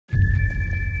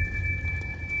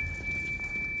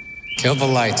Kill the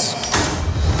lights.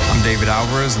 I'm David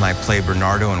Alvarez, and I play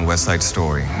Bernardo in West Side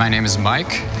Story. My name is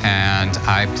Mike, and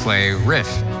I play Riff.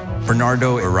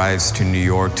 Bernardo arrives to New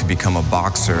York to become a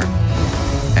boxer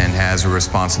and has a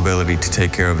responsibility to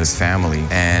take care of his family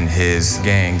and his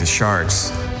gang, the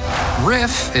Sharks.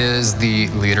 Riff is the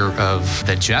leader of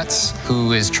the Jets,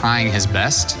 who is trying his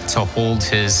best to hold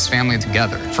his family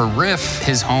together. For Riff,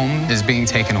 his home is being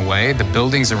taken away. The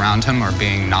buildings around him are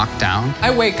being knocked down. I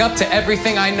wake up to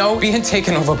everything I know being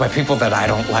taken over by people that I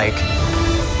don't like.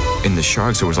 In the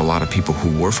Sharks, there was a lot of people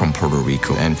who were from Puerto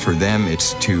Rico, and for them,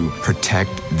 it's to protect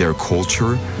their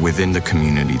culture within the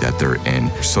community that they're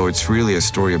in. So it's really a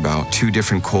story about two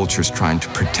different cultures trying to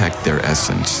protect their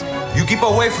essence. You keep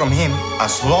away from him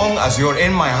as long as you're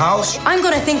in my house. I'm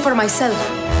gonna think for myself.